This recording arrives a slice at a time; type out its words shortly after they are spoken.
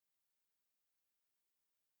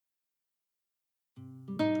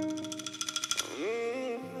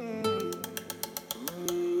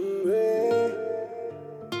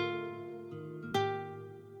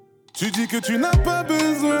Tu dis que tu n'as pas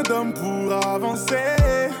besoin d'homme pour avancer.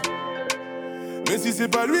 Mais si c'est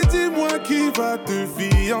pas lui, dis-moi qui va te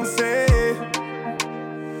fiancer.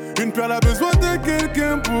 Une perle a besoin de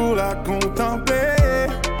quelqu'un pour la contempler.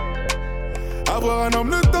 Avoir un homme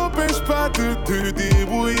ne t'empêche pas de te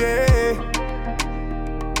débrouiller.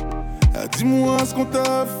 Dis-moi ce qu'on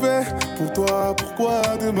t'a fait pour toi, pourquoi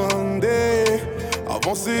demander?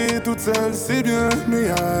 Avancer toute seule c'est bien, mais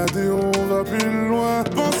à deux on va plus loin.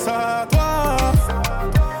 Pense à toi,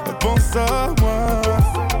 pense à moi.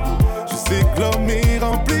 Je sais que l'homme est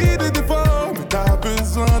rempli de défauts, mais t'as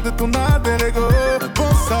besoin de ton alter ego.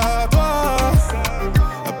 Pense à toi,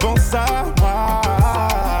 pense à moi.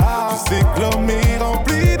 Je sais que l'homme est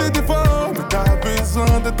rempli de défauts, mais t'as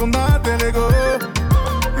besoin de ton alter ego.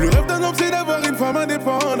 Le rêve d'un homme c'est d'avoir une femme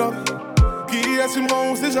indépendante qui assumera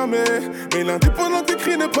on sait jamais. Mais l'indépendant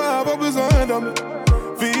écrit ne pas avoir besoin d'homme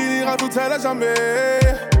finira toute seule à jamais.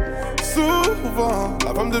 Souvent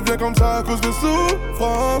la femme devient comme ça à cause de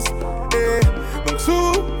souffrance. Et donc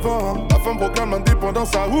souvent la femme proclame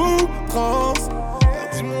l'indépendance à outrance.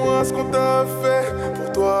 Dis-moi ce qu'on t'a fait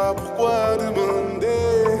pour toi, pourquoi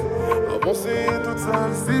demander? Avancer toute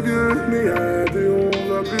seule c'est bien, mais à deux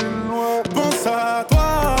on va plus loin. Pense à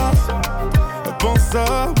toi, pense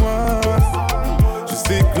à moi. Je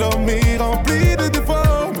sais que l'homme est rempli de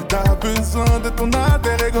défauts, mais t'as besoin de ton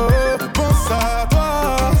alter ego. Pense à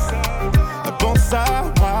toi, pense à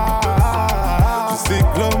moi. Je sais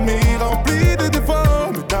que l'homme est rempli de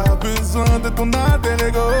défauts, mais t'as besoin de ton alter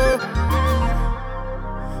ego.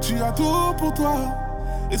 Tu as tout pour toi,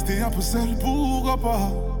 rester un peu seul pourquoi pas.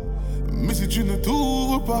 Mais si tu ne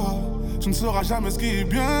t'ouvres pas, tu ne sauras jamais ce qui est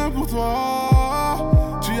bien pour toi.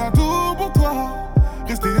 Tu as tout pour toi,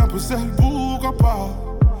 rester un peu seul pourquoi pas.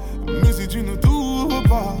 Mais si tu ne t'ouvres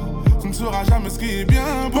pas, tu ne sauras jamais ce qui est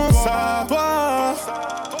bien pour toi. Pense à toi,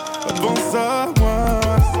 pense à moi.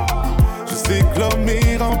 Je sais que l'homme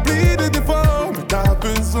est rempli de défauts, mais t'as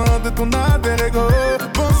besoin de ton alter ego.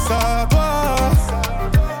 Pense à toi,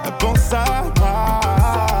 pense à moi.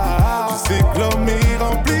 Je sais que l'homme est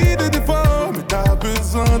rempli de défauts, mais t'as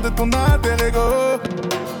besoin de ton alter ego.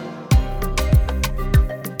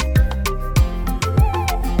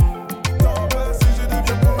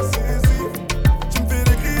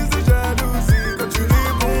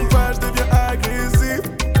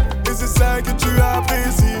 Que tu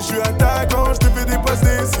apprécies, je suis attaquant, je te fais des passes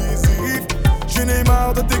décisives. J'en ai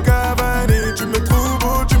marre de tes cavaliers, tu me trouves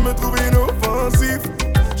beau, tu me trouves inoffensif.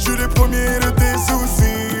 Je suis le premier de tes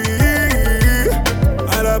soucis.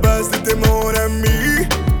 À la base t'étais mon ami,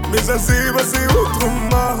 mais ça s'est passé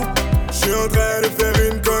autrement. Je suis en train de faire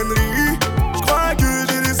une connerie, je crois que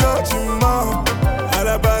j'ai des sentiments. À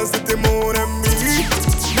la base t'étais mon ami,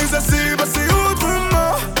 mais ça s'est passé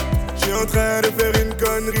autrement. Je suis en train de faire une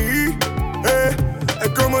connerie. Et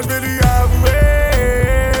comment je vais lui avouer?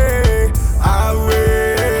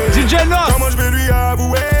 DjNos. Comment je vais lui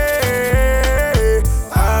avouer?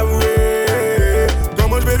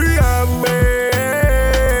 Comment je vais lui avouer?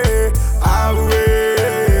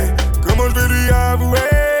 Comment je vais lui avouer?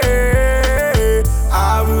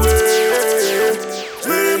 Je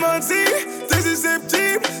me demande si t'es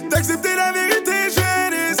susceptible d'accepter la vérité, j'ai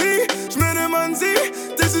désir. Je me demande si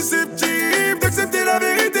t'es susceptible d'accepter la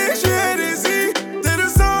vérité, j'ai désir. T'es le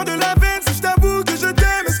sang de la veine, si je t'avoue que je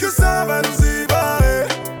t'aime, est-ce que ça va nous séparer?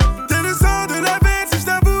 T'es le sang de la veine, si je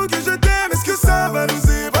t'avoue que je t'aime, est-ce que ça va nous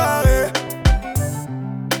séparer?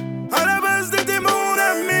 À la base t'étais mon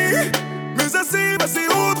ami, mais ça s'est passé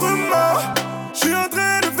autrement. Je suis en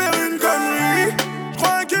train de faire une connerie, je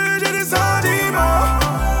crois que j'ai des sentiments.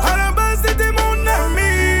 À la base t'étais mon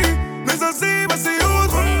ami, mais ça s'est passé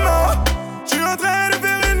autrement. Je suis en train de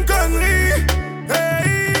faire une connerie.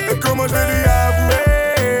 Hey, comment je vais lui avouer?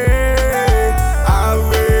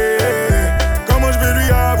 Comment je vais lui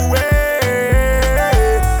avouer?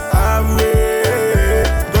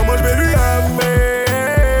 Comment je vais lui avouer?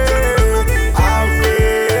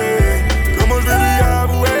 Comment je vais lui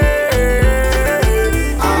avouer?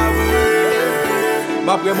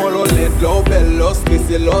 M'après mon lo lent, lo belle, lo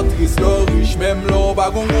stressé, lo triste, lo riche, même lo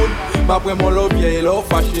bagongoun. M'après mon lo vieille, lo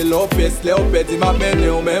fâché, lo peste, lo pédi, m'a mené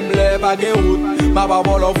ou même les bagues route. M'a pas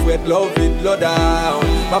lo fouette, lo vide, lo down.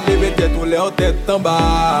 M'a plébé tête ou les tête en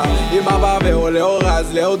bas. Et m'a pas ve ou les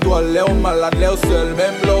rase, les drôle, les malade, les seul,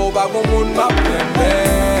 même lo bagongoun.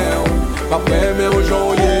 M'après mes au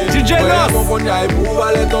janvier. DjNos. Mon bonheur pour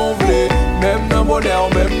aller t'envler. Même dans bonheur,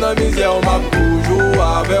 même dans misère, m'a toujours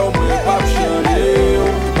avec moi, pas changer.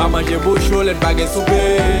 M'a mangé bouchon, les baguettes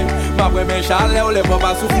soupées. M'a pris mes chalets, les pas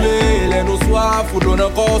pas souffler. Les nous soif, ou donne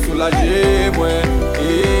encore soulager, moi.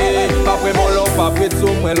 M'a pris mon long pas prêt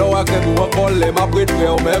sur moi, là, à crève ou encore les ma prêt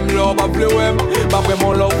frère, même là, pas plus ouais. Pas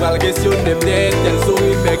vraiment là, on va le questionner, peut-être, tel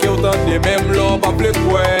souris, mais qui autant de même là, pas plus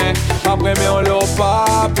quoi. Pas vraiment là,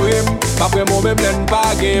 pas prime, pas vraiment même l'aine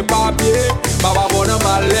pas gay, papier. Ma babonne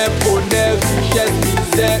ma lèvre, bonheur, richesse,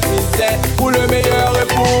 misère, misère. Pour le meilleur et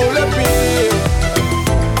pour le pire.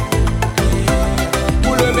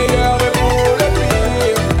 Pour le meilleur et pour le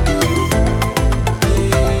pire.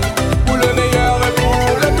 Pour le meilleur et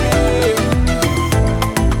pour le pire.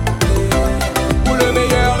 Pour le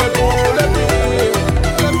meilleur et pour le pire.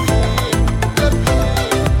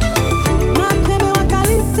 Ma première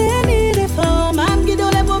qualité ni défaut, ma guide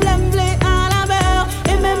les problèmes blés à la beurre.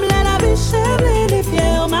 Et même la biche les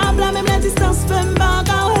fiers, ma blâme même la distance fait ma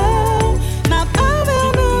carrière. Ma part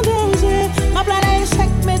vers nos dangers, ma plan d'échec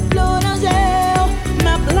met de l'eau dans le gel.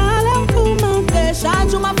 Ma plan là pour m'entrer, chaque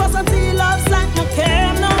jour ma force anti love ça mon cœur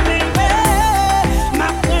non bébé. Ma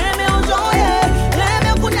première journée, les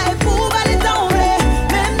meilleurs coups d'œil pour aller tomber.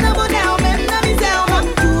 Même dans bonheur, même dans misère, m'a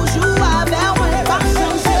toujours avec moi pas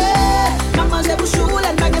changer. M'a mangé bouchou,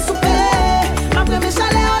 l'aide pas qu'à souper. Ma première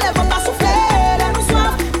chaleur, les vents pas souffler. La nous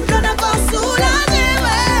soif, donne encore soulager.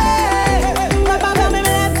 Ma papa même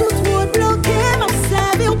les toutes routes bloquées. M'a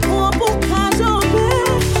servi au point pour cracher.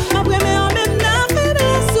 Ma première même n'a fait de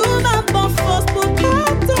sous ma bonne force pour pas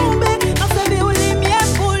tomber. M'a servi aux lumières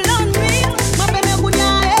pour l'ennui. Ma première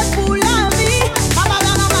couillère est pour la vie. Ma papa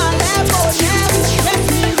n'a pas l'air pour rien. Je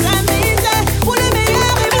suis remisée pour les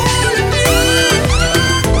meilleurs et pour le pire.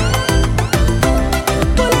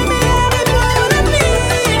 Pour les meilleurs et pour le pire.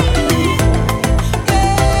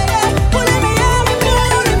 Pour les meilleurs et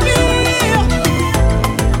pour le pire.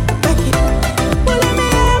 Pour les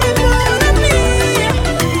meilleurs et pour le pire.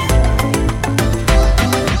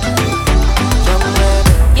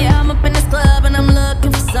 Yeah, I'm up in this club and I'm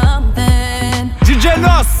looking for something.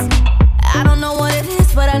 DjNos. I don't know what it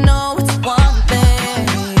is, but I know it's one thing.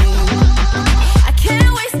 I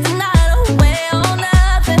can't waste the night away on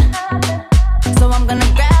nothing. So I'm gonna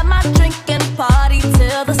grab my drink and party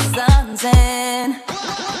till the sun's in.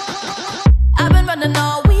 I've been running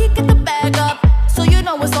all week, get the bag up. So you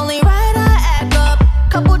know it's only right I act up.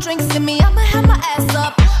 Couple drinks in me, I'ma have my ass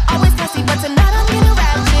up. Always classy, but tonight I'm getting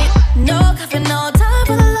ratchet. No coffee, no time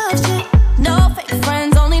for the love shit. No fake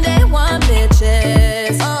friends, only day one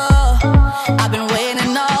bitches. Oh, I've been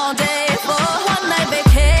waiting all day for a one night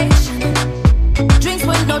vacation. Drinks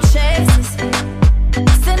with no chases.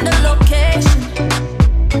 Send the location.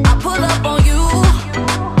 I pull up on you.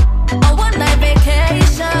 A one night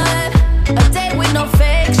vacation. A day with no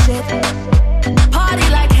fake shit. Party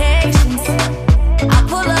like Haitians. I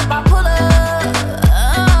pull up, I pull up.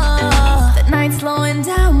 The night's slowing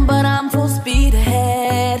down, but I'm full speed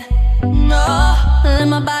ahead. No, let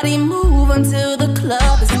my body move until the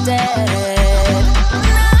club is dead.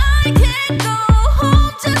 I can't go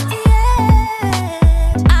home just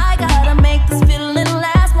yet. I gotta make this feeling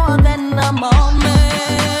last more than a moment.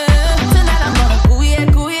 Tonight I'm gonna gooey,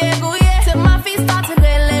 till my feet start to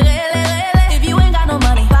rele. If you ain't got no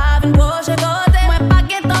money, five and push it, go there. When I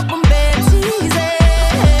get up on bed, cheesy.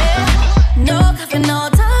 No coffee, no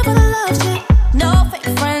time for the love shit. No fake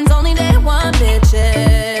friends, only day one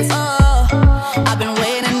bitches. Oh, I've been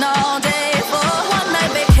waiting all day for a one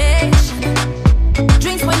night vacation.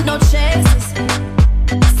 Drinks with no chases.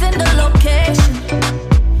 Send the location.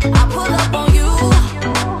 I pull up on you.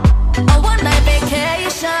 A one night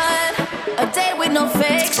vacation. A day with no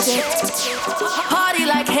fake shit. Party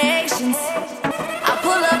like Haitians. I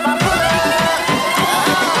pull up, I pull up.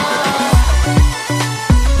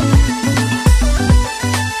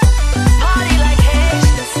 Party like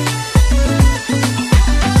Haitians.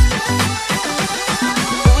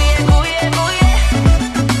 Gooey.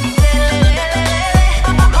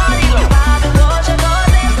 Party like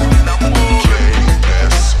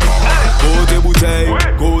Côté bouteille,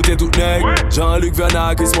 côté tout nègre. Jean-Luc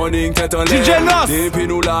Vernac, this morning, tête en l'air. DjNos. Depuis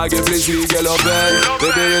nous là, get plaisir, qu'elle obéit.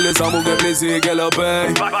 Bébé, les amours, get plaisir, qu'elle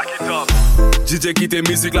obéit. DJ qui tes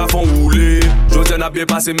musiques la font rouler. J'ose n'a bien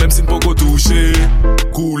passé même si n'poko touché.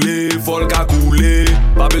 Couler, folk a couler.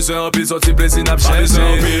 Pas besoin en pile, sorti plaisir n'a pas besoin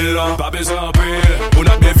en pile, pas besoin en pile. On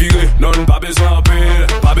a bien viré, non, pas besoin en pile.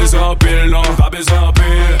 Pas besoin en pile, non, pas besoin en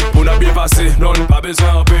pile. On a bien passé, non, pas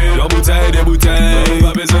besoin en pile. L'en bouteille, des bouteilles,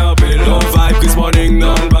 pas besoin en pile. L'en vibe, this morning,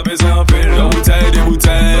 non, pas besoin en pile. L'en bouteille, des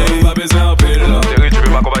bouteilles, pas besoin en pile. Chérie, tu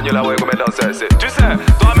peux m'accompagner là, ouais, comme dans celle-ci. Tu sais,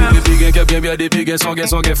 toi-même. Les filles, qu'elle gen bien depuis gen son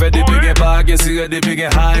gen fait depuis gen pas gen sire depuis gen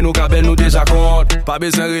high nous kabel nous déjà compte. Pas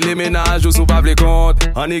besoin de ménage ou sous pas les compte.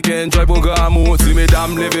 On est qu'un enjoy programme ou si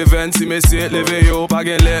mesdames levez 20 si messieurs levez yo pas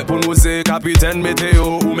gen lait pour nous c'est capitaine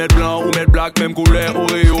météo ou mettre blanc ou mettre black même couleur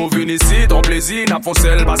Oreo vin ici ton plaisir n'a pas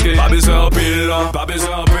seul parce que pas besoin pile pas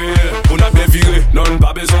besoin pile on a bien viré non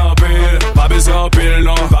pas besoin pile pas besoin pile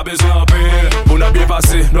non pas besoin pile on a bien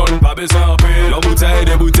passé non pas besoin pile la bouteille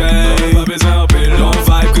des bouteilles pas besoin pile non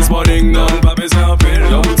vibe Chris Morning non pas besoin pile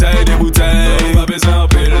la bouteille des bouteilles pas besoin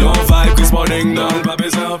pile non vibe Chris Morning non pas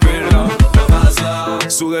besoin pile non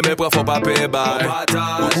sourire mes profs faut pas payer bail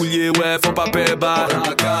au coulier ouais faut pas payer bail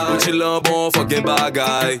au chillin bon faut gain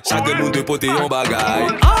bagaille chaque monde de poté on bagaille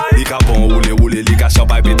li ka bon rouler li ka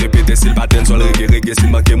champagne pété s'il patin sol reggae s'il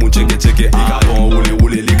manque mon check li ka bon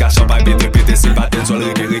rouler li ka champagne pété s'il patin sol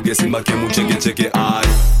reggae s'il manque mon check aïe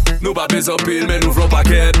nous pas besoin pile mais nous v'lon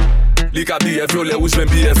paquet li ka billet violet rouge même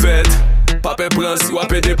billet fait pas paix prend si ou à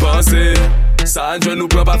paix dépenser ça ne nous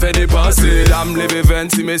prend pas faire dépenser dame levez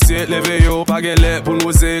 20 si messieurs levez yo pas gain lait pour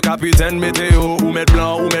nous c'est capitaine météo ou mettre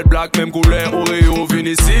blanc ou mettre black même couleur Oreo vin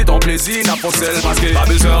ici ton plaisir n'a pas seul parce que pas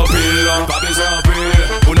besoin pile pas besoin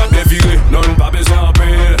pile on a bien viré non pas besoin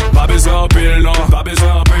pile pas besoin pile non pas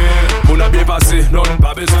besoin pile on a bien passé non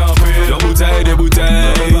pas besoin pile la bouteille des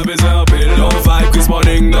bouteilles pas besoin pile non vibe Chris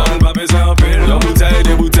Morning non pas besoin pile la bouteille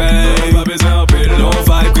des bouteilles pas besoin pile non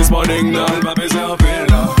vibe Chris Morning non pas besoin pile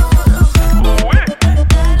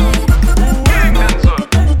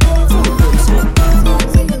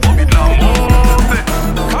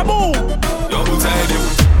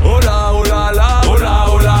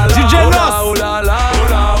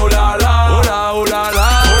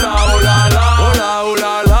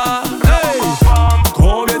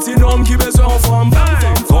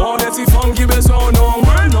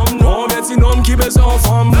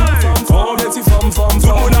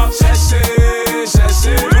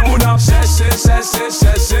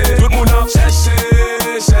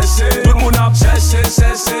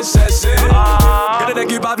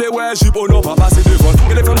Jeep on n'a pas passé devant.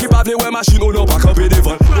 Y'a des femmes qui parlent ouais machine on n'a pas campé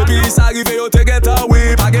devant. Depuis ça arrive yo te get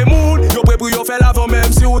away pas gen mood. Yo prêt pour yo faire l'avant même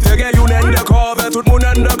si ou te gen you undercover. Tout le monde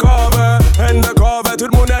undercover. Undercover, tout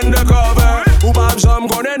le monde undercover. Ou pas j'aime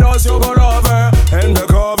connaît notion qu'on lover.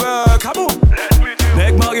 Undercover, come on.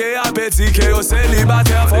 Nèg marié à petit que yo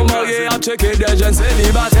célibataire. Faut marier à checker des jeunes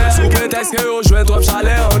célibataires. Sous prétexte que yo joint trop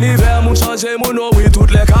chalet en hiver. Moun changer mon eau oui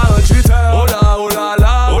toutes les 48 heures. Oh là oh là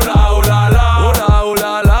là, oh là oh là là, oh là oh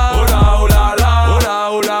là là.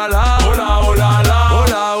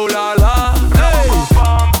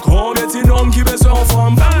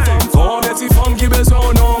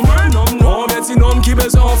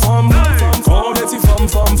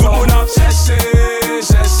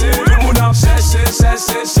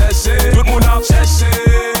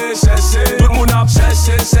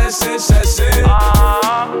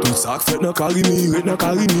 Tout ça fait dans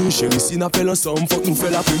Karimi, chérie si n'appelle ensemble, faut que nous fait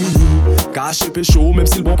l'après-midi. Caché pécho, même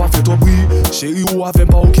si le bon pas fait trop bruit. Chérie ou avait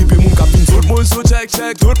pas occupé mon cabine. Tout le monde sous check,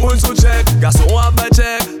 tout le monde sous check. Garçon à bas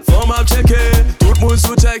check, femme à checker. Tout le monde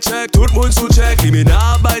sous check, tout le monde sous check. Limina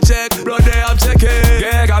à bas check, blondé à checker.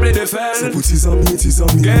 Gay câblé de fer, c'est pour tes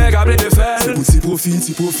amis. Gay câblé de fer, c'est pour tes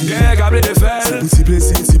profits. Gay câblé de fer, c'est pour tes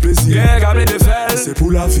plaisirs. Gay câblé de fer, c'est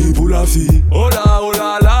pour la vie. Oh là oh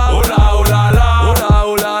là là, oh là oh là là, oh là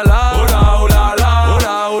oh là là.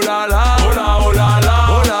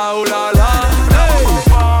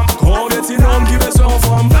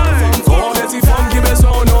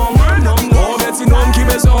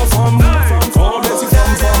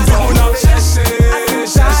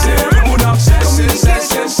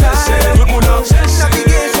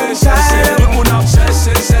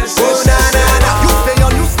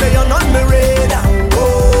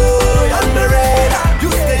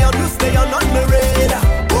 You stay on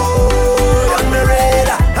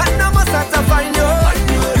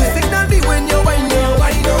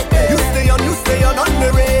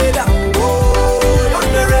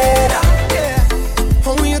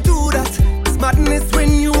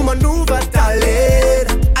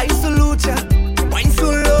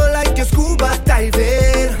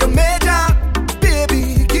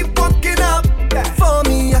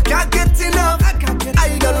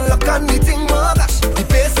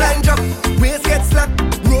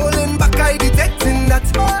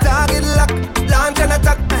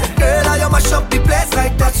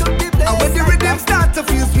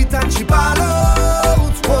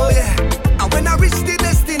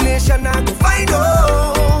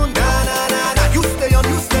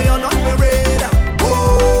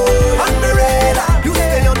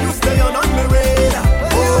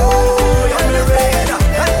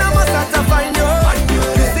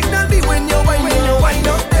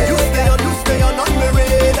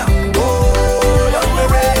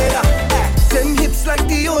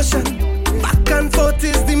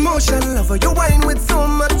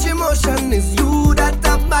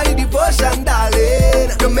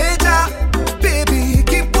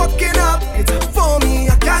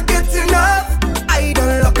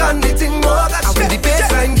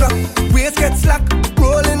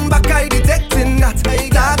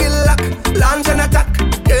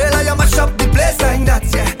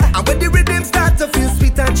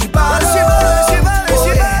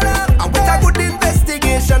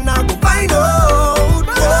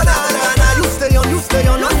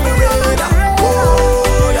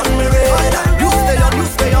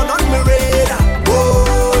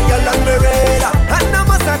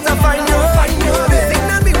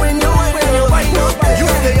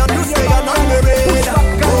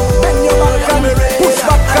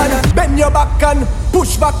your back and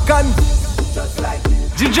push back and Just like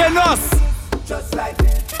this. DjNos. Just like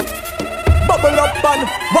this. bubble up and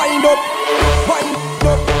wind up, wind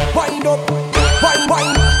up, wind up, wind up,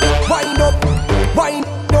 wind up,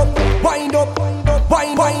 wind up,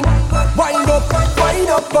 wind up, wind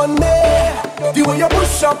up on me. The way you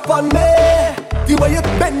push up on me, the way you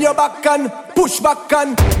bend your back and push back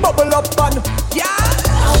and bubble up and yeah.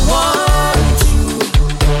 I want you,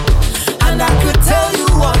 and I could tell you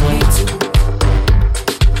want me to.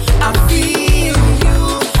 I feel you,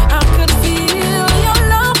 I could feel your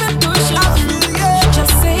love and push. I feel you.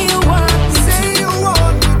 Just say you want me, say you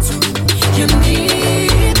want me to. You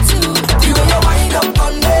need to. The way you wind up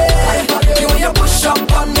on me, the way you push up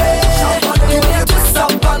on me, the way you twist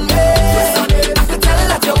up on me. I could tell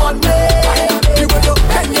that you want me. The way you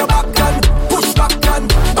bend your back and push back and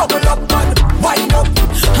bubble up and wind up.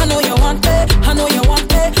 I know you want it, I know you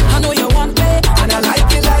want it, I know you want it. And I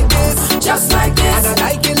like it like this, just like this. and I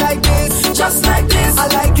like it like this, Just like this, I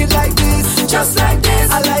like it like this, just like this,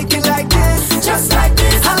 I like it like this, just like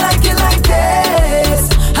this. I like it like this,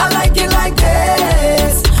 I like it like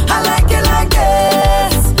this, I like it like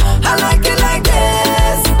this, I like it like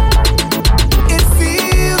this. It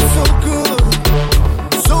feels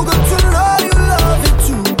so good to know you love it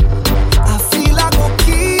too. I feel I gon'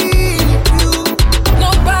 keep you.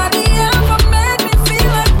 Nobody ever made me feel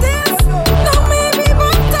like this. No, maybe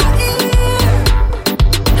but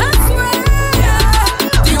I swear.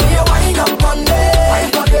 The way you wind up on me,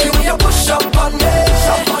 the way you push up on me,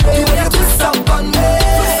 the way you twist up on me,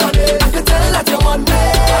 I can tell that you want me.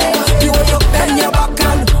 The way you bend your back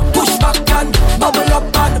and push back and bubble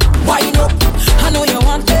up and wind up. I know you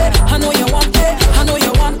want it, I know you want it, I know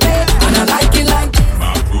you want it. And I like it like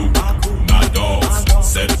My crew, my dogs,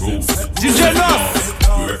 set rules.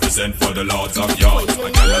 DjNos. We represent for the lords of yards. I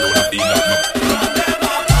can't alone I feel like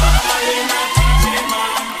no.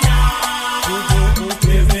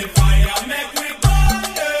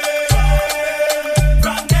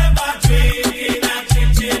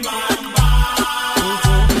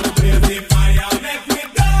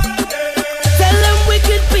 Tell them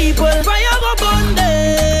wicked people, fire go burn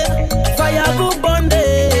them, fire go burn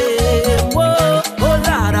them. Whoa, oh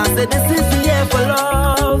Lord, I said this is the year for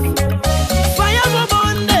love. Fire go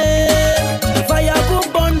burn them, fire go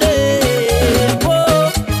burn them.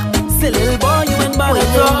 Whoa, say little boy, you ain't bad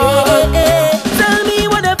at all. Tell me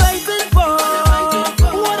what they're fighting for,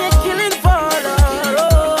 what they're killing for.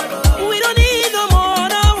 Oh, we don't need no more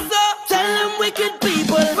now. So tell them wicked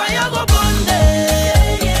people, fire go burn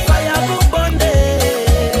them, fire go burn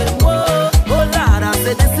them. Whoa, oh Lord, I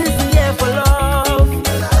said this is the year for love.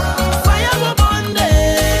 Fire go burn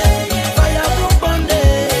them, fire go burn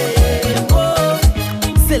them. Whoa,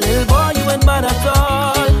 say little boy, you ain't bad at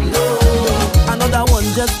all. No, another one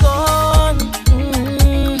just gone.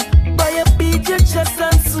 Boy, you beat your chest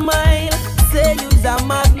and smile. Say you's a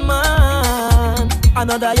madman.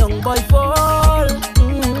 Another young boy fall.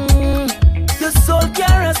 Your soul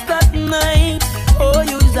can't rest at night. Oh,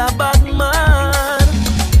 you's a bad man.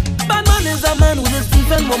 Bad man is a man who will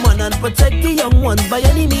defend woman and protect the young ones by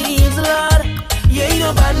any means, Lord. You ain't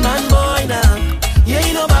no bad man, boy, now. You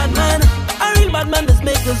ain't no bad man. A real bad man just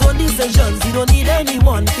make his own decisions. He don't need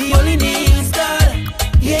anyone. He only needs God.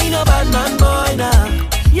 You ain't no bad man, boy, now.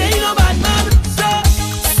 You ain't no bad man. So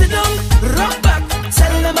sit down, rock back.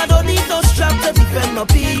 Tell them I don't need no strap to defend my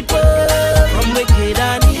people from wicked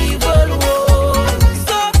and evil. Whoa.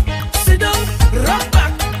 So sit down, rock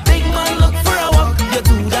back. Big man, look for a walk. You're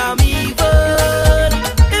too damn evil.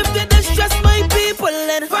 If they distress my people,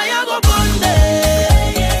 then fire go burn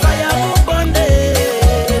them. Fire go burn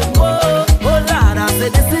them. Whoa, oh Lord, I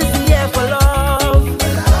said this is the year for love.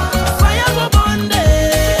 Fire go burn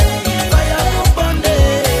them. Fire go burn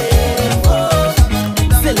them. Whoa,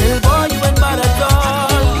 say little boy, you ain't bad at all.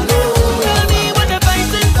 Tell me what they're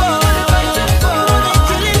fighting for.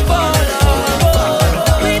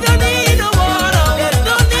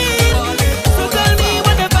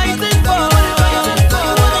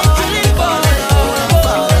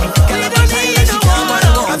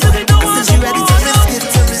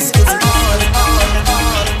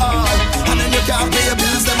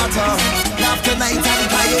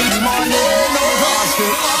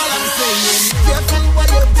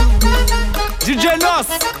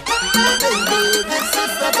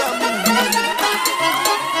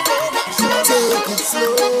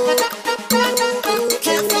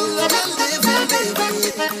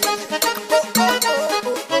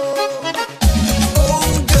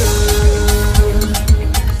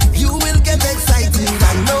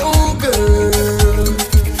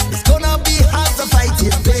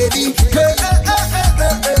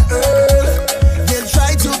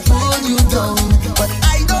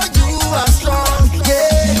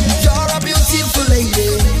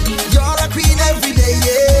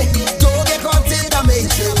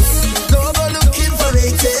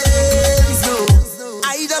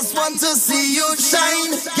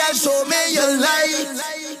 Girl, show me your light.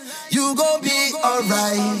 You gon' be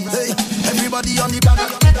alright. Hey, everybody on the back.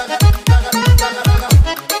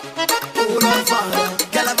 Hold on, fire.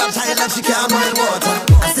 Girl, have a child and she can't boil water.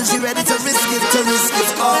 I said she ready to risk it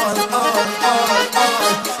all.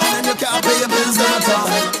 And then you can't pay your bills no at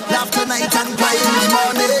all. Laugh tonight and cry in the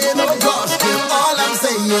morning. Oh gosh, all I'm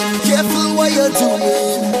saying. Careful what you're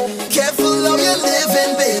doing. Careful how you're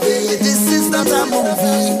living, baby. This is not a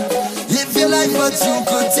movie. Live your life, but you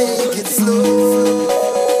could take it slow.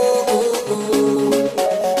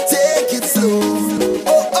 Take it slow.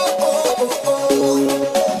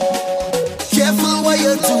 Careful what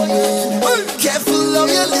you're doing. Careful how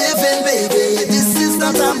you're living, baby. This is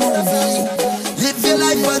not a movie. Live your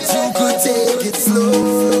life, but you could take it slow.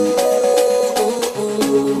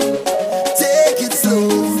 Take it slow.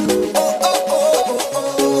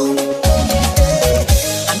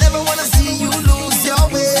 I never wanna see you lose your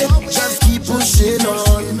way. Just keep pushing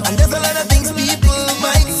on. And there's a lot of things people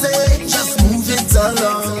might say. Just move it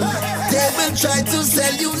along. They will try to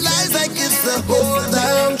sell you lies like it's the whole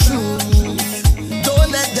damn truth. Don't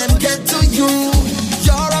let them get to you.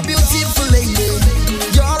 You're a beautiful lady.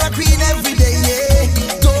 You're a queen every day, yeah.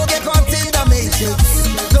 Don't get caught in the matrix.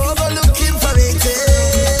 Don't go looking for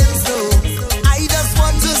ratings, no. I just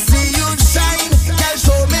want to see you shine. Girl,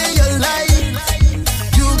 show me your light.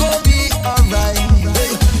 You gon' be alright.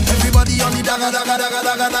 Hey, everybody on the daga.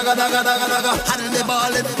 Hand the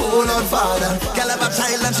ball and pull on father. Girl, have a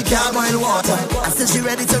child and she can't boil water. I said she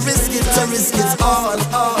ready to risk it all.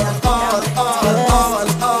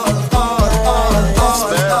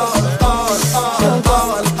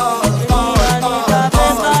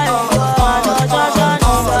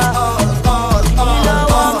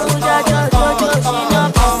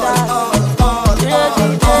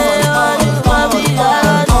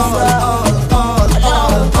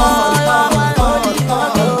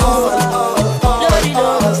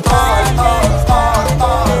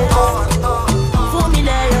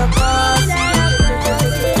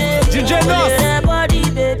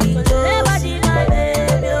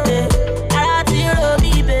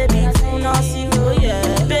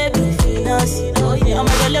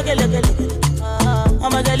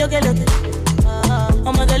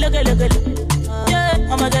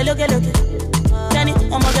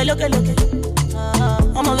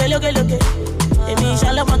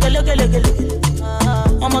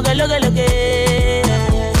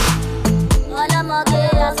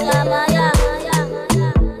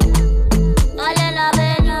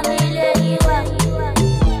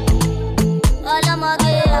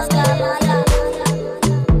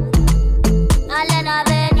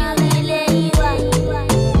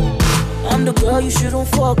 I'm the girl you shouldn't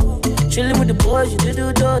fuck with. Chillin' with the boys, you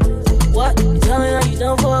do dirty. What? You tell me how you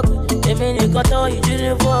don't fuck with. They mean you got on, you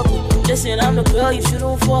didn't fuck with. Listen, I'm the girl you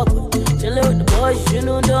shouldn't fuck with. Chillin' with the boys, you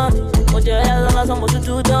shouldn't do this. What the hell am I supposed to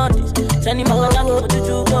do this? Tell me my life, what did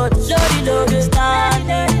you do this? Lodi,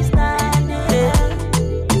 standing.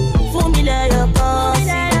 Fool me like your boss.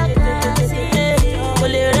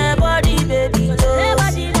 Pull it up, body, baby.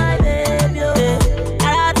 Body, my baby. I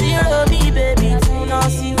love me, baby.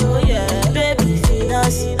 Finance, oh yeah. Baby,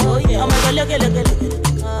 finance, oh yeah. Oh my God, look.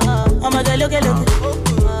 Oh my God, look.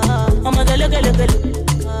 Oh my God, look.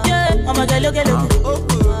 Yeah. Oh my God, look.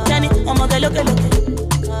 Danny, oh my God, look.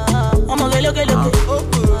 Oh my God, look.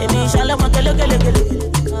 Emi, inshallah, oh my God, look.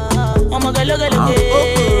 Oh my God, look.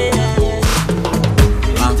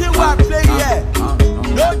 What play here?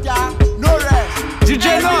 No jam, no rest.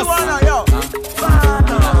 DjNos.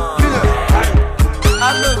 I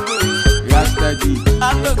look good. You're steady. I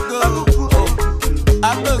look good. I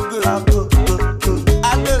look good.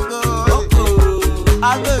 I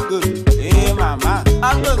look good. Hey mama, I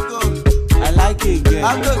look good. I like a girl. I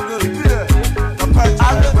look good. I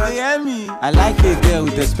look good. Hear me? I like a girl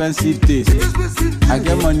with expensive taste. I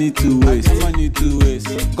get money to waste.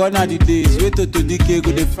 Gone are the days. Wait till the cake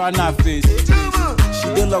with the frown her face. She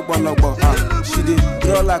dey logbo. She dey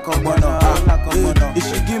draw like a bono. If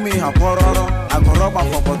she give me her pororo, I go rub her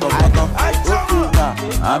for bottom.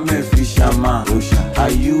 I'm a fisherman. Are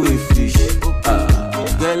you a fish?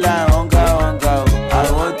 Girl, I hunger. I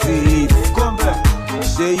want to eat.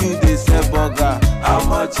 Say you dey sell burger. How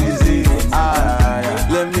much is it?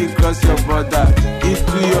 Let me cross your border.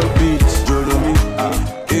 Into your beach. Joromi.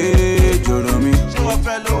 Joromi.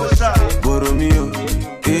 Boromi.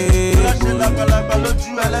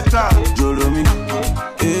 Joromi.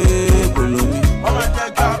 Bolomi.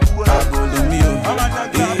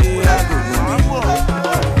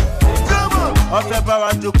 On fait pas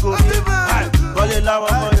un joko. Collé là,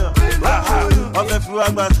 on fait fou à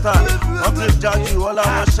Basta. On fait Jadi, on l'a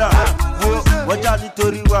machin. wọ́n já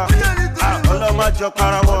nítorí wa. Ọlọ́mọ jọ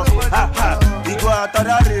para wọn. Ìgò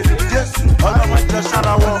àtàdáre Jésù. Ọlọ́mọ jọ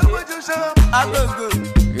sára wọn. Agogo.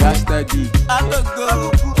 Rastadi. Agogo.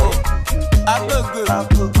 Agogo.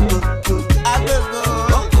 Agogo.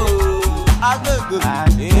 Agogo.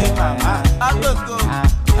 Agogo.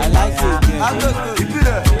 I like it. Agogo.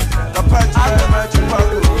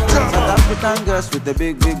 South African girls with the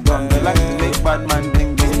big bum. They like to make bad man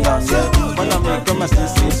ding ding dong. When I make them I still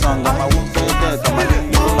sing song. I'm a wolf in dead. I'm a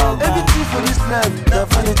ding ding dong. Everything for this life,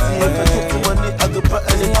 definitely. If I get the money, I go buy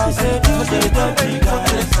anything. If I get the money, for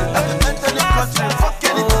anything, I can enter the country. Fuck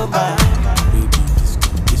anything. Baby,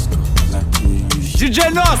 disco, like you.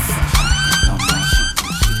 DjNos.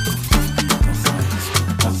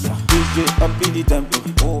 DJ up in the tempo.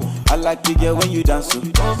 I like to get when you dance.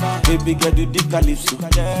 Baby girl do the calypso.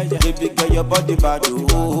 Baby girl your body bad.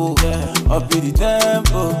 Up in the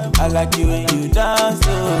tempo. I like you when you dance.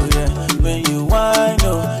 When you whine.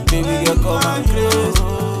 Baby girl come and close.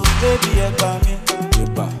 Baby you come in.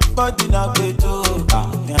 Body now go to.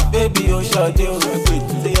 Baby you short you.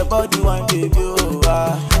 Say your body wine baby.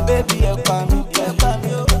 Baby you come in.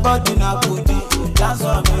 Body now go to. Dance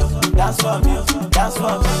for me, dance for me, dance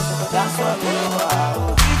for me, dance for me.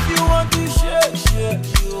 If you want to shake, shake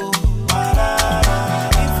you.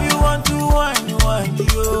 If you want to whine, whine you.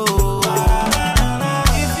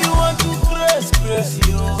 If you want to press, press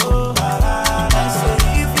you. I say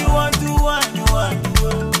if you want to whine, whine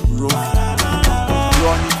you.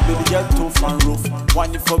 Run it, baby girl, tough and rough.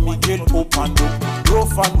 Whine it for me, girl, open up.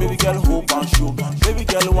 Rough and baby girl, hope and show. Baby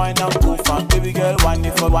girl, whine and tough and baby girl, whine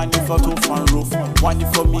it for tough and rough. Whine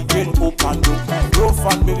it for me, girl, open up. Rough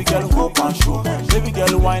and baby girl, hope and show. Baby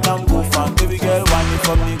girl, whine and tough and baby girl, whine it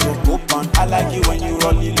for me, go open. I like it when you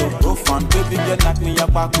roll it low. Rough and baby girl, knock me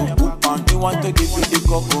up back up open. You want to give you the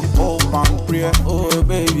cup of open prayer. Oh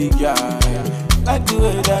baby girl, like the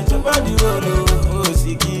way that your body roll. Oh,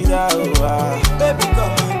 Sikira, oh, baby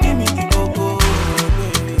come and give me the cocoa.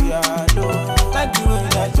 Baby girl, like the way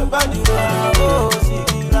that your body roll. Oh,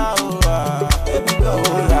 Sikira, oh, baby go,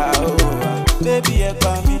 oh, baby you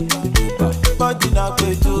come in. Body now go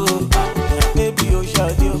to. Baby you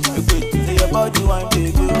shot you. Say your body wine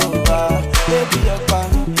baby, oh, baby you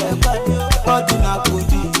come in. Body now go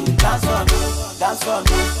to. Dance for me, dance for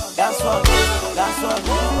me, dance for me, dance for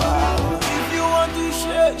me. If you want to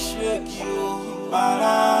shake, shake you.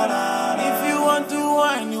 If you want to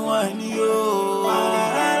whine, whine you.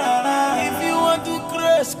 If you want to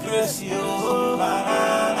press, press you.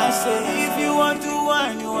 I say if you want to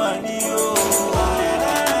whine, whine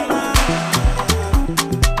you.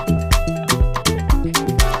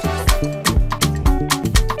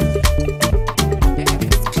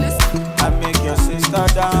 I make your sister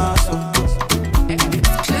dance.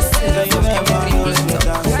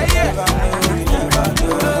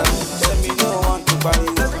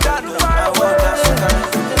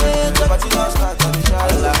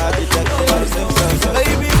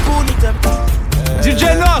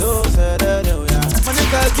 DjNos.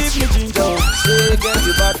 Give me ginger, say get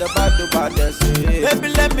you bad, baby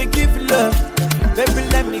let me give you love, baby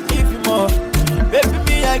let me give you more, baby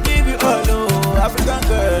me I give you all, oh, African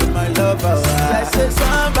girl, my lover. I say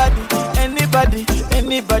somebody,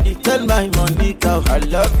 anybody, tell my Monica I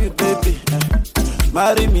love you, baby.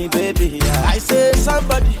 Marry me, baby. I say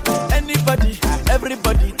somebody, anybody,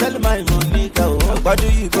 everybody, tell my Monica what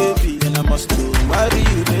do you, baby, and I must do marry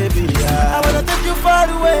you, baby. I wanna take you far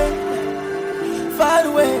away. Far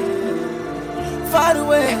away, far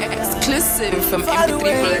away. Exclusive from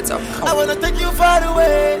MP3Bullet.com. I wanna take you far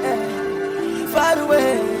away, far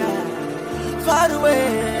away, far away.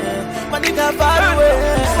 My nigga, far away.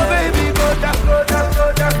 Oh my baby, go down, go down,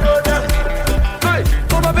 go down, go down. Hey,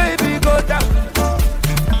 oh my baby, go down.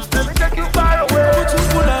 Let me take you far away. Put you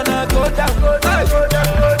full and I go down, go down, go down,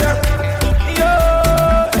 go down. Yo,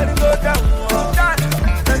 let me go down, go down.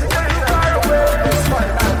 Let me take you far away.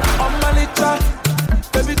 On my little.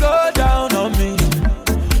 Baby, go down on me.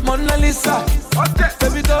 Mona Lisa,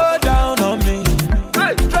 baby, go down on me.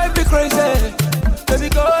 Hey. Drive me crazy. Baby,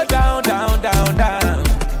 go down, down, down, down.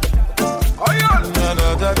 Oh, yeah. Da,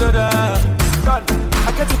 da, da, da.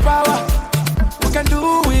 I get the power. We can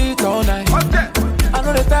do it all night. I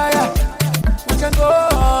know the tire. We can go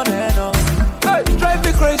on and on. Hey. Drive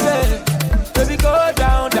me crazy. Baby, go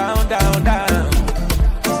down, down, down, down.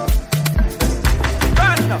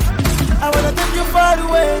 I wanna take you far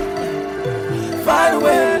away, far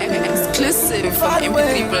away. Exclusive from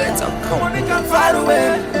MP3Bullet.com. Far away.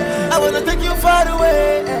 I wanna take you far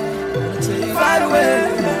away, far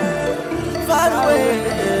away, far away.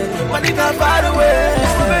 My nigga, far away.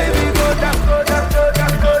 Oh, baby, go down, go down, go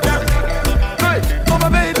down, go down.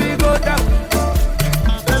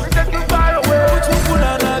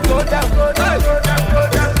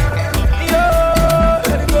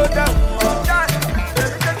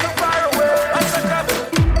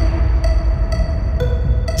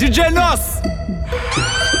 DjNos.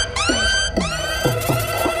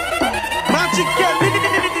 Magic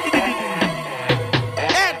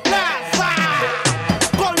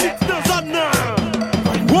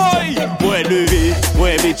Moi levé, moi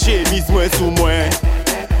métier, mise moi sous moi.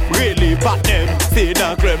 Relé patem, c'est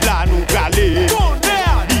dans club là nous calé.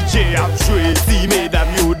 DJ a joué, si mesdames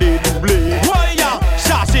yo dédoublé.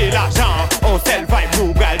 Chercher l'argent, on sel vibe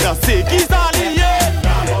nous gal danser. Qui s'allie?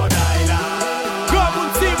 Comme un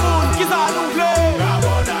petit monde qui s'allie.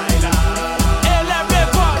 Élève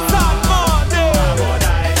l'école, ça demande.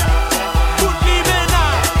 Tout l'imena,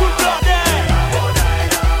 tout l'ordre.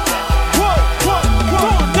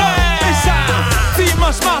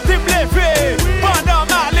 Dimanche matin m'levé, pendant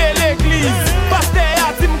m'aller l'église. Pasteur a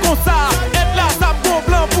dit m'con ça, et là ça m'gon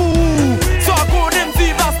plan pour ou. Soit qu'on aime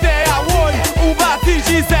dit pasteur a woy, ou bâti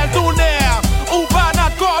Gisèle tonnerre, ou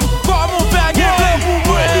banat comme on fait guerre pour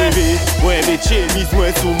moi. Ouais métier, mise moi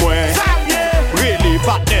sous moi. Relé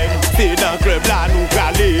patem, c'est dans le club là nous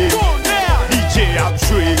calé. DJ a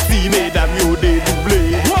joué, si mesdames yo dédoublé.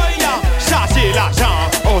 Chercher l'argent,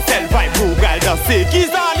 on sel vibe pour gal danser. Qui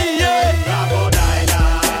s'allie?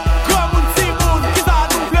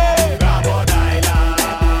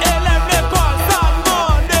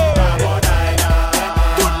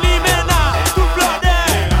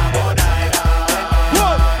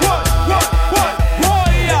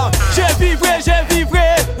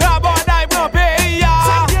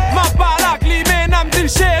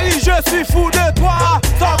 Chérie, je suis fou de toi.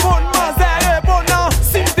 Ton monde m'enzère et bonheur.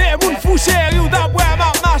 Si m'dé moun fou chérie, ou d'après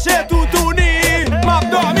m'a marché tout tourné. M'a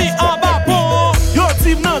dormi en bas pont. Yo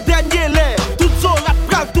tim nan denye lè, tout son la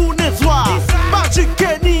pral tourner soir. Magic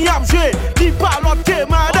Kenny a joué, ni pas l'autre que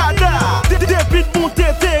madada. Depuis de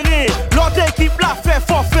monter terrain, l'autre équipe l'a fait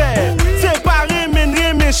forfait. C'est pas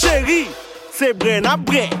remène chérie, c'est bren à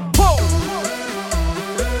bren.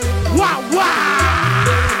 Waouh waouh.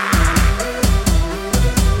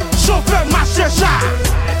 Chauffeur marché chat.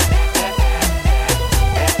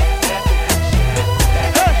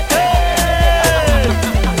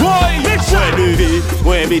 Moi levé,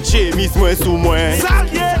 moi métier, mise moi sous moi.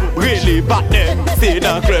 Relé patem, c'est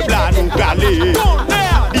dans le club là nous calé.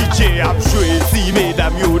 DJ a joué, si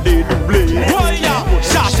mesdames yo dédoublé.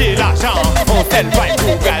 Chercher l'argent, on tel vibe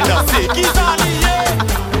pour gal danser. Qui s'allie?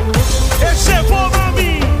 Et chez vos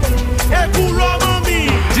mamies, et pour leur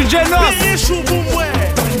mamie. DjNos. Pays chou pour moi.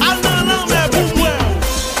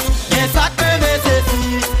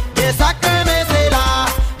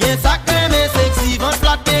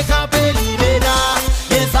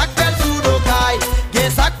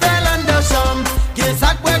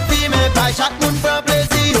 Chaque monde fait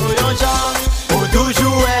plaisir au yon chan. Ou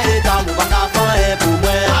toujours est dans mon bac à fin et pour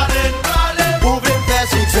moi. Pour bien faire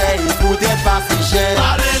succès, il faut être pas si cher.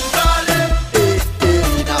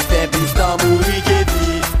 Il n'a fait plus dans mourir que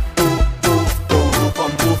vie.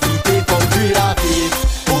 Comme profiter, comme puis la vie.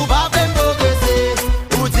 Ou pas bien progresser,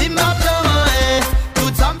 ou dis ma plan,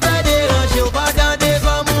 tout ça me fait déranger. Ou pas dans des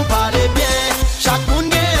femmes, ou parler bien. Chaque monde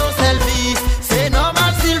gagne un selfie, c'est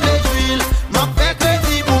normal s'il veut d'huile. M'a fait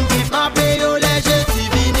crédit pour m'kiffe ma paix.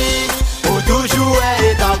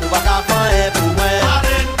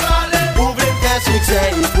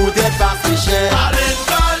 Il faut être pas si cher.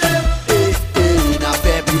 Il n'a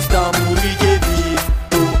fait plus dans mourir que vie.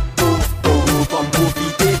 Comme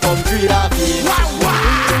profiter, comme puis la vie.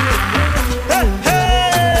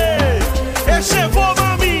 Et chez vos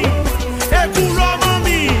mamies, et pour leur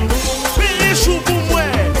mamie. Pays chou pour moi,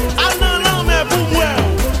 al nan mais pour moi.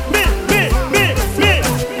 Mais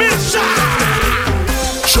chat.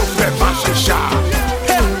 Chauffeur marché chat.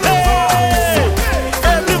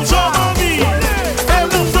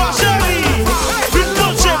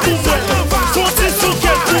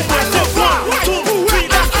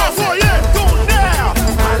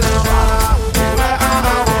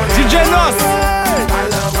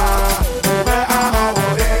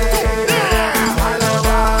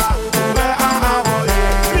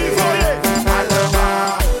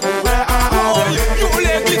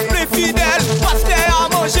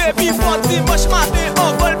 Dimanche matin,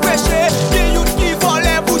 on va le prêcher. Des youths qui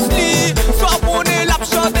volent bousli. Soit pour les lap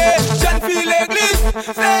chanter. Jeune fille l'église,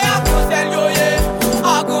 c'est à cause d'elle yoye.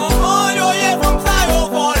 A comment yoye, comme ça yo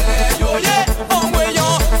volé yoye. En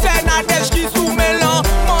voyant, c'est Nadège qui soumet l'an.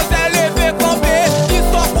 Manselle est fait camper. Qui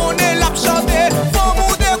soit pour les lap chanter. Faut mou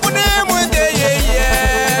déconner, moi de yé.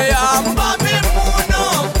 Y'a même mon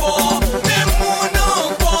encore, même mon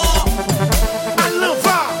encore. Allons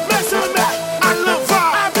va, mes amis, allons va.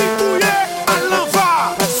 Habitouillé, allons va.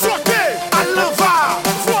 Sauter,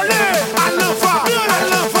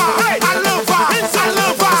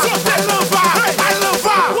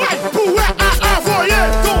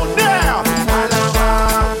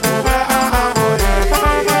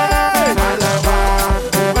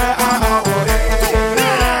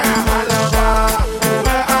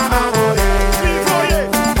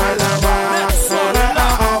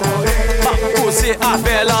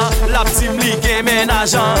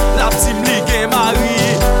 Tim li gen mari,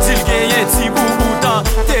 til gen yen ti bouboutan.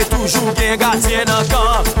 Te toujou gen gardien nan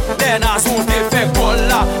kan. Les nations te fait gol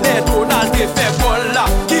la, les Donald te fait gol la.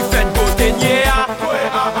 Qui fait côté nye a?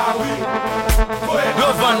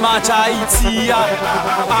 Revan match Haïti a,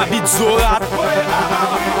 habit Zorat.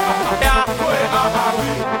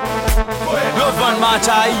 Revan match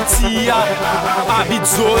Haïti a, habit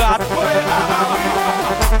Zorat.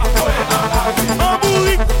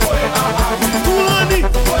 Amourik, Toulani.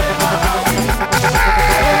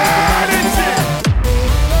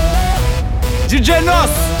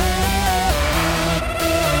 DjNos.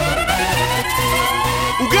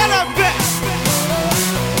 Ou gana bes.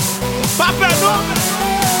 Papa non.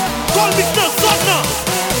 Kol Mr. Zot nan.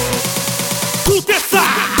 Koute sa.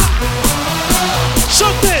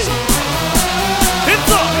 Chante.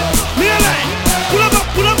 It's up. Miele. Pull up,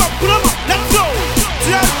 pull up, pull up. Let's go.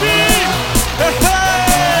 TLP. Hey,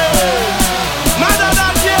 hey. Madame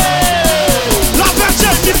Allier. La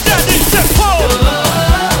version Mr. c'est faux.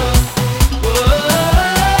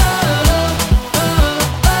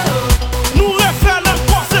 Nous refaire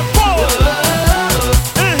l'encore, c'est faux.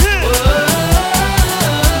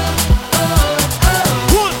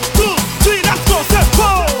 One, two, three, let's go, c'est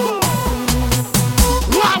faux.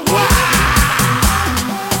 Wah, wah.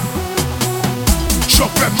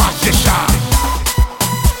 Chopin Majesha.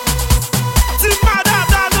 Si madame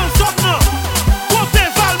dans le zone, côté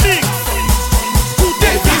Valmix.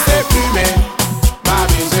 Des fils c'est fumé, ma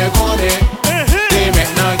vie c'est condé. T'es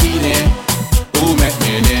maintenant guiné, ou mettre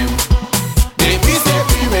mes nems. Des fils c'est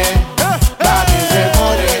fumé, ma vie c'est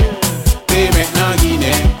condé. T'es maintenant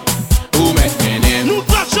guiné, ou mettre mes nems. Nous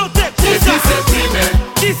devons chanter Des qui fils ça? c'est fumé,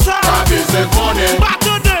 Qui ça? ma vie c'est condé.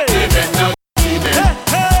 Pardonnez. T'es maintenant guiné,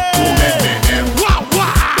 ou mettre mes nems. Wah,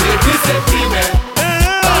 wah. Des fils c'est fumé,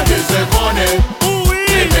 ma vie c'est condé.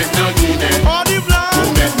 T'es maintenant guiné, On y blanc.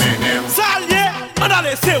 ou mettre mes nems. Salier. On a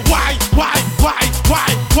laissé why.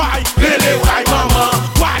 Lele why maman.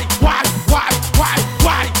 Why.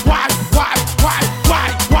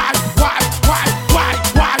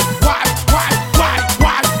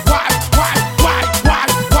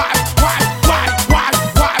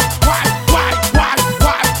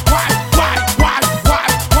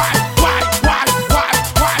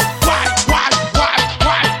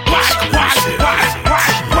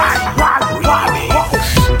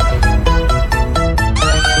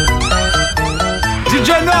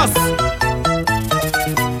 DjNos.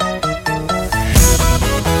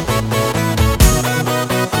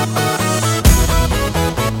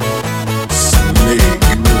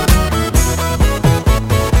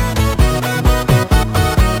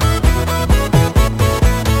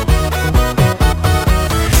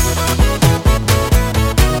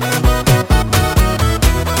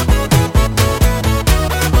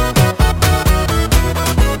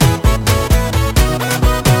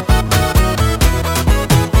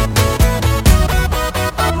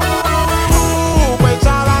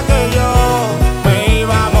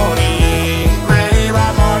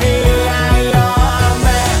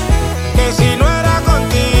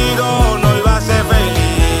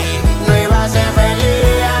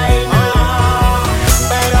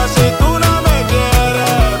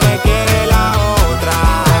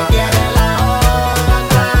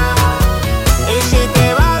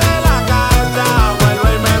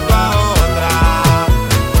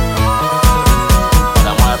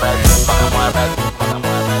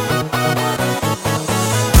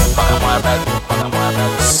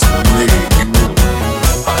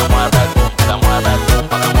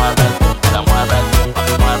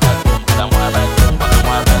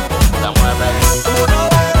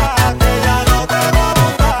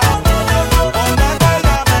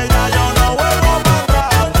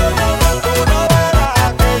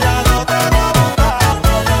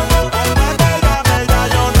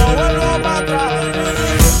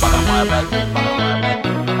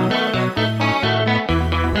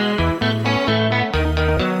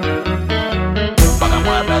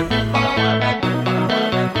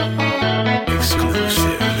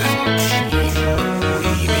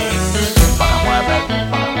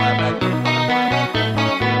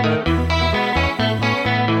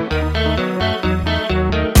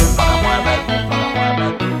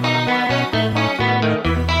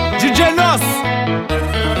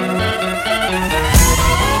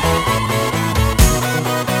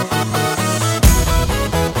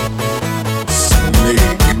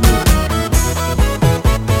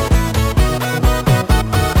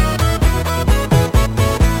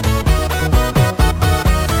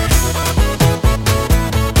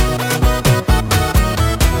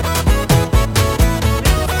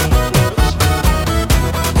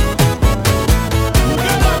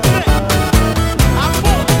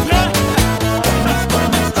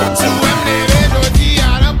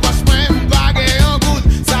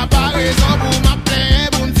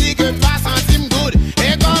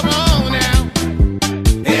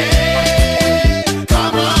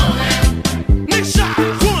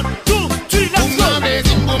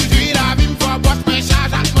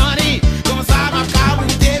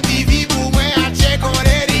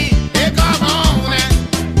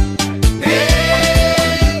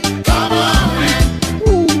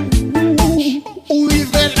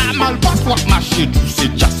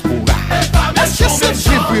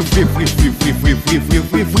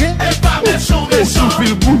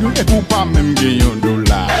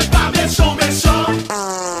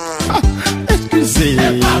 C'est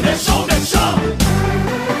pas méchant, méchant.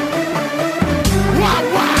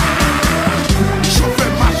 Waouh, je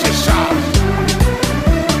fais marcher ça.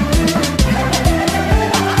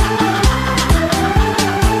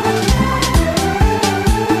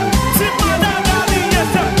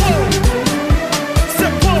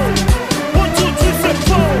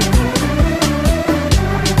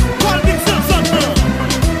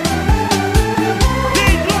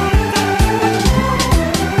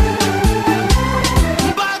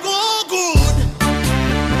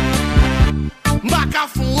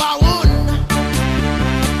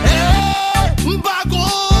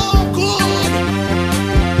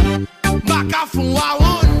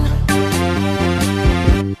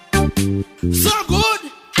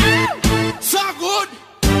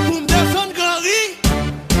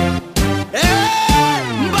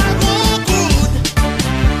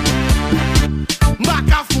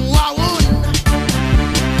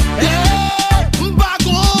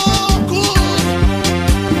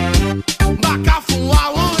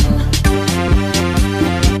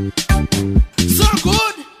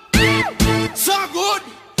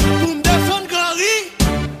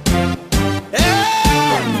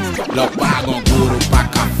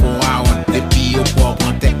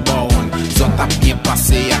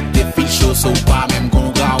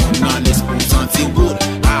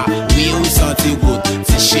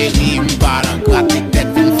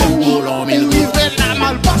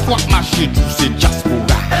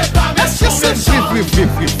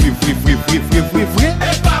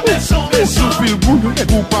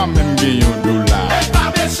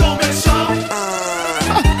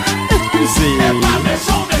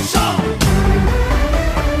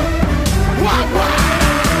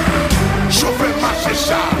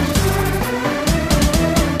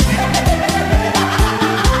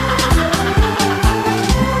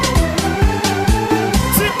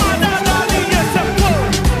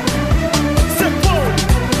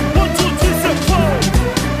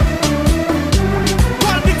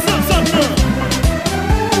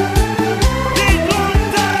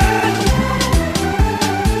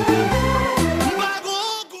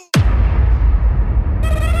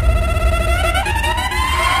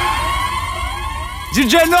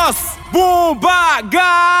 DjNos, bon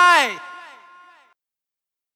bagay!